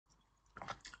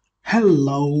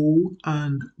Hello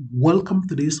and welcome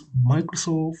to this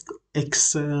Microsoft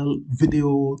Excel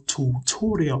video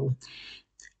tutorial.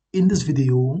 In this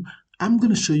video, I'm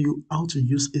going to show you how to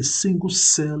use a single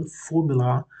cell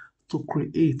formula to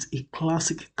create a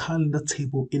classic calendar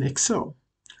table in Excel.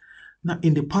 Now,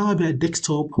 in the Power BI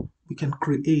desktop, we can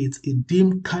create a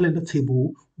dim calendar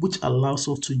table which allows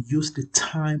us to use the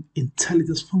time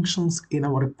intelligence functions in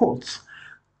our reports.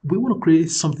 We want to create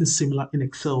something similar in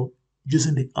Excel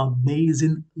using the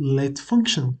amazing let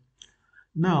function.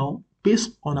 Now,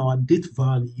 based on our date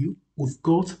value, we've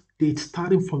got date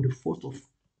starting from the 4th of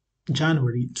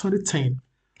January 2010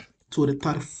 to the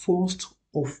 31st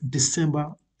of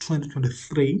December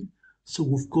 2023. So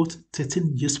we've got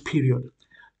 13 years period.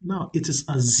 Now, it is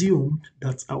assumed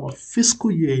that our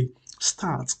fiscal year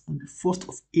starts on the 1st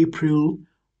of April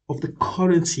of the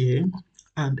current year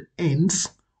and ends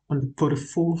on the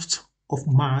 31st of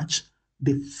March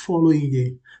the following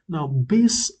year. Now,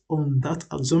 based on that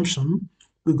assumption,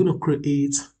 we're going to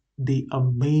create the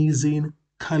amazing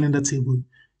calendar table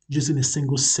using a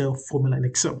single cell formula in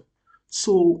Excel.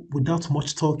 So, without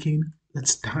much talking,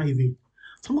 let's dive in.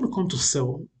 So, I'm going to come to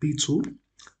cell B2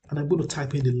 and I'm going to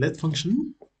type in the let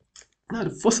function. Now,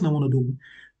 the first thing I want to do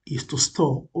is to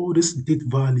store all this date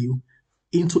value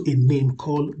into a name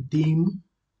called dim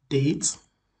date.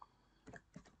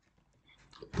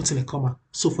 Put in a comma.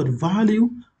 So for the value,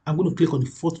 I'm going to click on the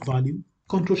fourth value,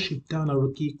 Control Shift down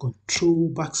arrow key, Control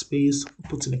backspace,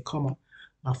 put in a comma.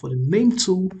 Now for the name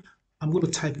tool, I'm going to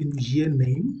type in year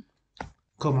name,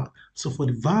 comma. So for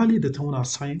the value that I want to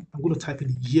assign, I'm going to type in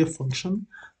the year function,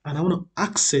 and I want to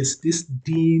access this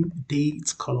dim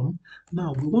date column.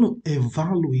 Now we want to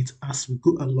evaluate as we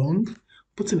go along,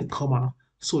 put in a comma.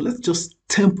 So let's just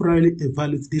temporarily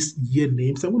evaluate this year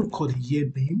name. So I'm going to call the year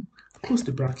name, close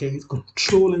the bracket,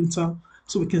 Control Enter,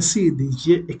 so we can see the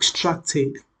year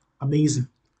extracted. Amazing.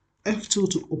 F2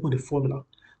 to open the formula.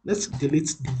 Let's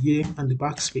delete the year and the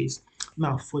backspace.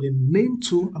 Now for the name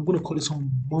tool, I'm going to call this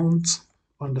one month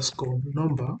underscore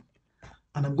number,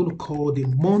 and I'm going to call the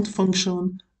month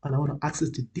function, and I want to access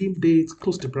the dim date,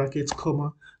 close the bracket,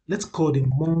 comma. Let's call the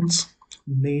month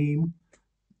name.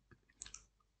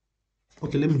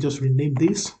 Okay, let me just rename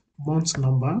this month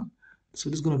number.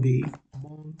 So this is going to be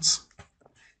month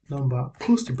number,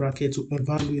 close the bracket to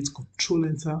evaluate, Control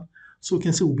Enter. So we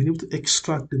can see we've been able to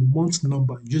extract the month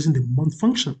number using the month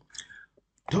function.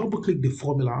 Double click the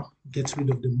formula, get rid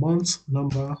of the month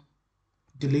number,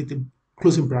 delete the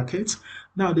closing brackets.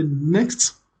 Now the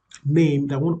next name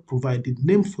that I want to provide the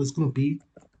name for is going to be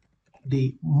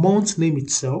the month name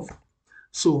itself.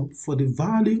 So for the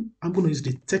value, I'm going to use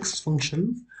the text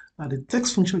function. Now the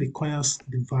text function requires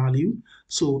the value.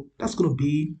 So that's going to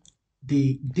be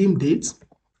the dim date,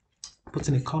 put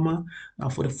in a comma. Now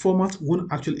for the format, we want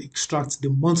to actually extract the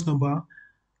month number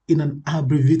in an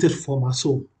abbreviated format.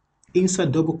 So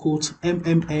inside double quotes,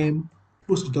 MMM,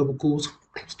 close the double quotes,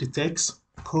 close the text,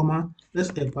 comma. Let's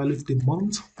evaluate the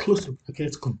month, close the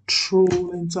bracket,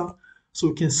 Control Enter. So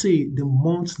we can see the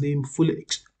month name fully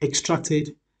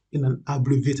extracted in an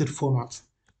abbreviated format.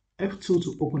 F2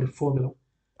 to open the formula.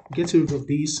 Get rid of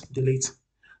these, delete.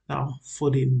 Now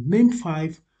for the name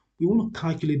 5, we want to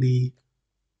calculate the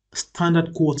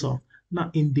standard quarter.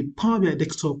 Now in the Power BI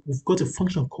desktop, we've got a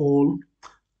function called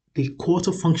the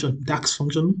quarter function, DAX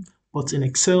function, but in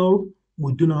Excel,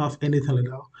 we do not have anything like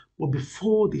that. But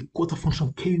before the quarter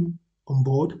function came on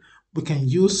board, we can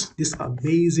use this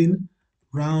amazing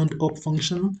round up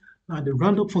function. Now the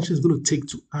round up function is going to take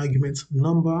two arguments,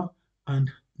 number and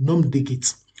num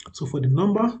digits. So for the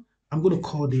number, I'm going to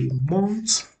call the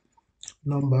month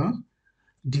number,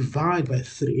 divide by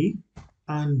 3,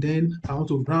 and then I want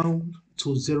to round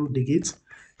to 0 digits,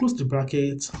 close the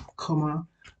bracket, comma.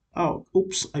 Oh,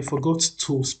 oops, I forgot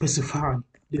to specify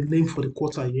the name for the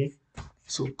quarter here.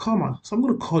 So, comma. So I'm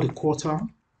going to call the quarter,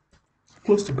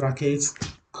 close the bracket,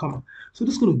 comma. So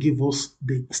this is going to give us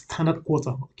the standard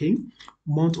quarter, okay?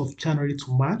 Month of January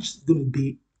to March is going to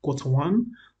be quarter 1.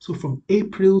 So from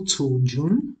April to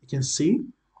June, you can see.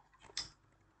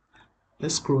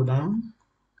 Let's scroll down.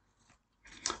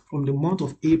 From the month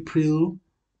of April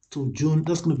to June,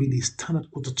 that's going to be the standard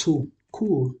quarter 2.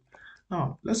 Cool.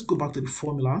 Now, let's go back to the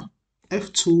formula.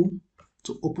 F2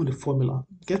 to open the formula.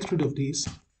 Get rid of this.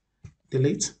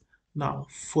 Delete. Now,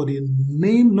 for the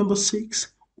name number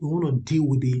 6, we want to deal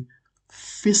with the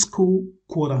fiscal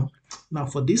quarter. Now,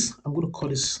 for this, I'm going to call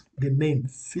this the name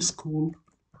fiscal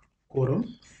quarter.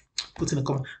 Put in a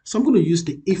comma. So I'm going to use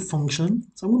the if function.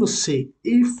 So I'm going to say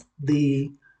if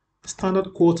the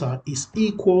standard quarter is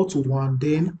equal to 1,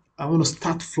 then I want to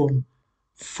start from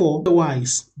 4.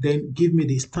 Otherwise, then give me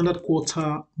the standard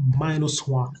quarter minus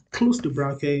 1. Close the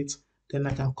bracket. Then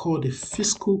I can call the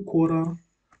fiscal quarter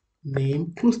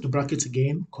name, close the bracket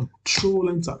again, control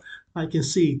enter. I can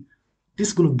see this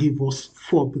is going to give us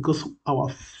 4 because our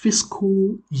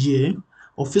fiscal year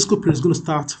or fiscal period is going to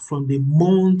start from the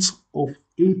month of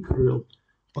April.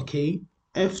 Okay,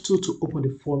 F2 to open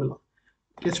the formula.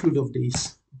 Get rid of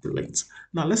this, delete.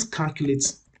 Now let's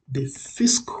calculate the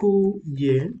fiscal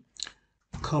year,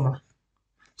 comma.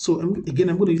 So again,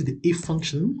 I'm going to use the if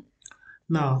function.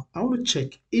 Now I want to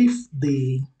check if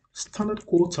the standard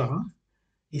quarter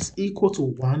is equal to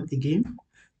 1 again,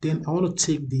 then I want to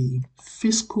take the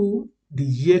fiscal, the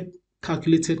year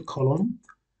calculated column,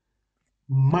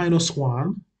 minus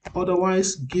 1.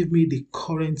 Otherwise, give me the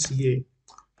current year.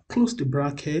 Close the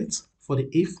bracket for the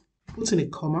if, put in a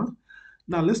comma.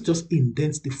 Now let's just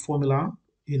indent the formula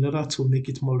in order to make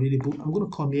it more readable. I'm going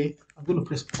to come here, I'm going to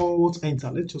press Alt Enter.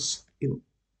 Let's just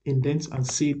indent and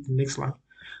see the next line.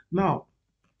 Now,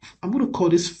 I'm going to call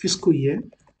this fiscal year.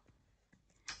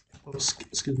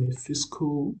 Excuse me,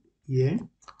 fiscal year.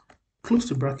 Close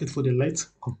the bracket for the light,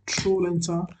 control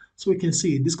enter. So we can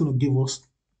see this is going to give us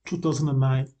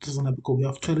 2009, 2009 because we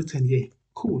have 2010 here.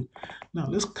 Cool. Now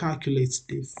let's calculate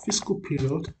the fiscal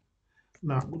period.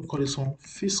 Now I'm going to call this one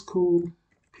fiscal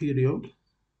period.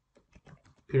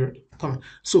 Come on.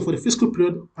 So for the fiscal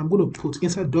period, I'm going to put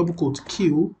inside double quote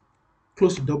Q,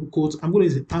 close the double quote. I'm going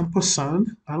to use the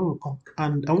ampersand. I want to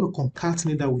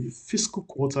concatenate that with the fiscal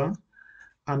quarter.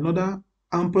 Another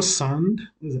ampersand,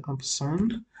 there's an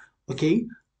ampersand, okay,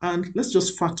 and let's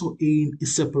just factor in a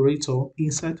separator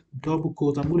inside double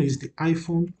quote. I'm going to use the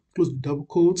iPhone, close the double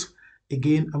quote.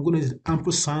 Again, I'm going to use the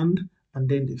ampersand and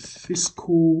then the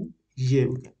fiscal year.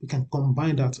 We can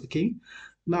combine that, okay.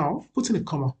 Now put in a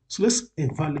comma. So let's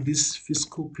evaluate this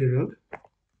fiscal period.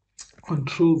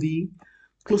 Control V,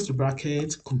 close the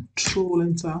bracket, control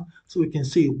enter. So we can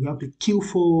see we have the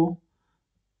Q4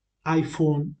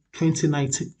 iPhone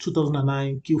 2019,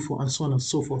 2009, Q4, and so on and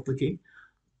so forth, okay?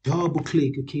 Double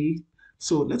click, okay?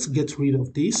 So let's get rid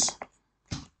of this.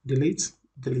 Delete,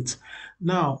 delete.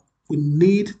 Now, we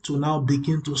need to now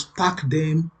begin to stack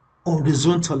them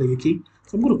horizontally, okay?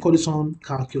 So I'm going to call this one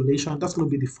calculation. That's going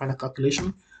to be the final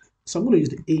calculation. So I'm going to use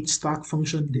the H stack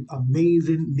function, the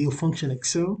amazing new function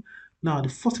Excel. Now, the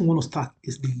first thing we want to stack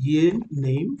is the year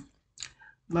name.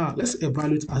 Now, let's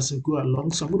evaluate as we go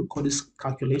along. So I'm going to call this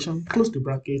calculation, close the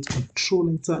bracket, control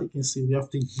enter. You can see we have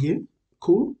the year.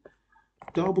 Cool.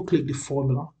 Double click the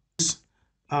formula.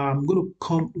 I'm going to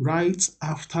come right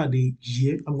after the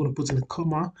year. I'm going to put in a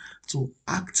comma to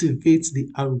activate the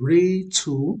array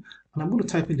tool. And I'm going to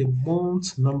type in the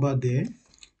month number there.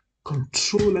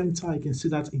 Control enter. You can see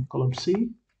that in column C.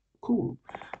 Cool.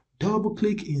 Double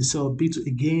click in cell B2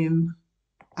 again.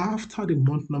 After the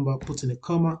month number, put in a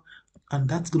comma, and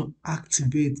that's going to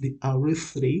activate the array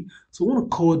 3. So we want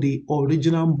to call the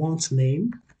original month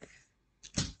name.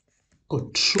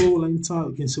 Control enter.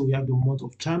 You can see we have the month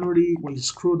of January. When you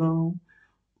scroll down,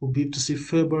 we'll be able to see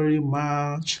February,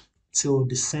 March till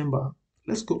December.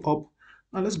 Let's go up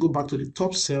and let's go back to the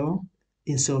top cell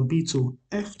in cell B2,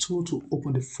 F2 to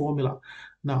open the formula.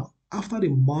 Now, after the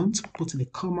month, put in a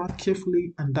comma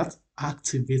carefully, and that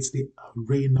activates the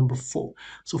array number 4.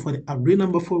 So for the array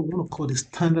number 4, we want to call the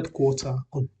standard quarter.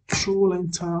 Control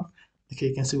enter. Okay,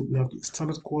 you can see we have the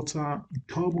standard quarter.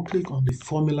 Double click on the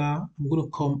formula. I'm going to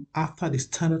come after the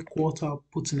standard quarter,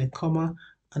 put in a comma,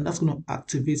 and that's going to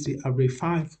activate the array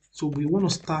 5. So we want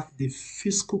to start the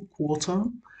fiscal quarter.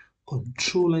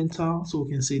 Control enter. So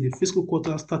we can see the fiscal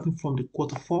quarter starting from the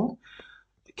quarter 4.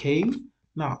 Okay,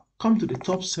 now come to the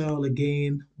top cell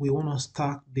again. We want to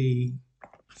start the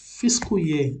fiscal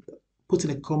year. Put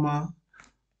in a comma.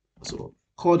 So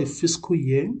call the fiscal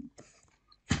year.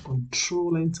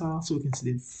 Control enter. So we can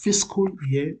see the fiscal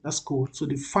year. That's cool. So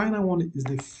the final one is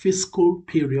the fiscal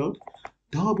period.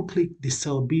 Double click the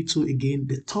cell B2 again,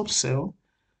 the top cell.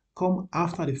 Come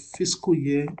after the fiscal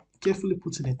year. Carefully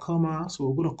put in a comma. So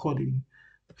we're going to call the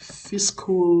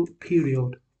fiscal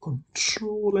period.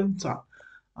 Control enter.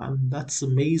 And that's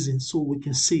amazing. So we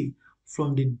can see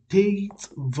from the date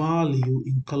value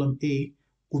in column A,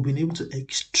 we've been able to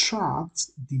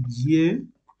extract the year,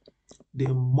 the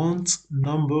month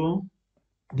number,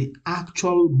 the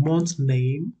actual month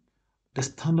name, the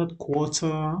standard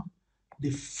quarter,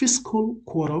 the fiscal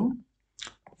quarter,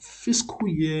 fiscal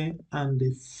year, and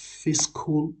the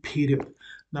fiscal period.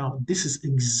 Now, this is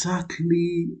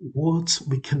exactly what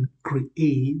we can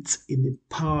create in the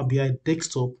Power BI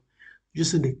desktop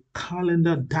using the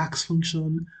calendar DAX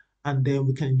function, and then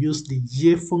we can use the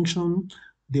year function,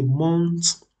 the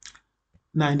month.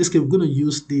 Now, in this case, we're going to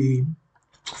use the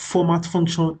format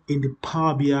function in the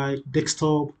Power BI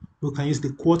desktop. We can use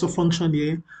the quarter function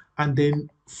here. And then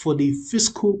for the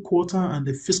fiscal quarter and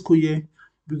the fiscal year,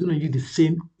 we're going to use the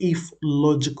same if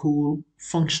logical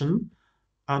function.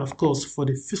 And of course, for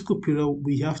the fiscal period,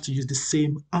 we have to use the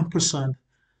same ampersand.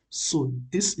 So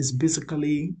this is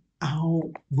basically how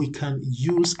we can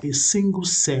use a single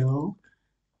cell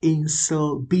in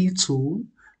cell B2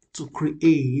 to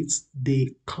create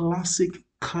the classic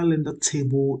calendar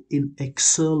table in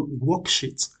Excel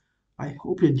worksheet. I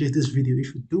hope you enjoyed this video.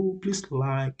 If you do, please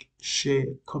like, share,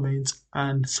 comment,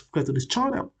 and subscribe to this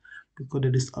channel because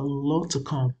there is a lot to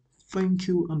come. Thank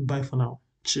you and bye for now.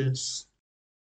 Cheers.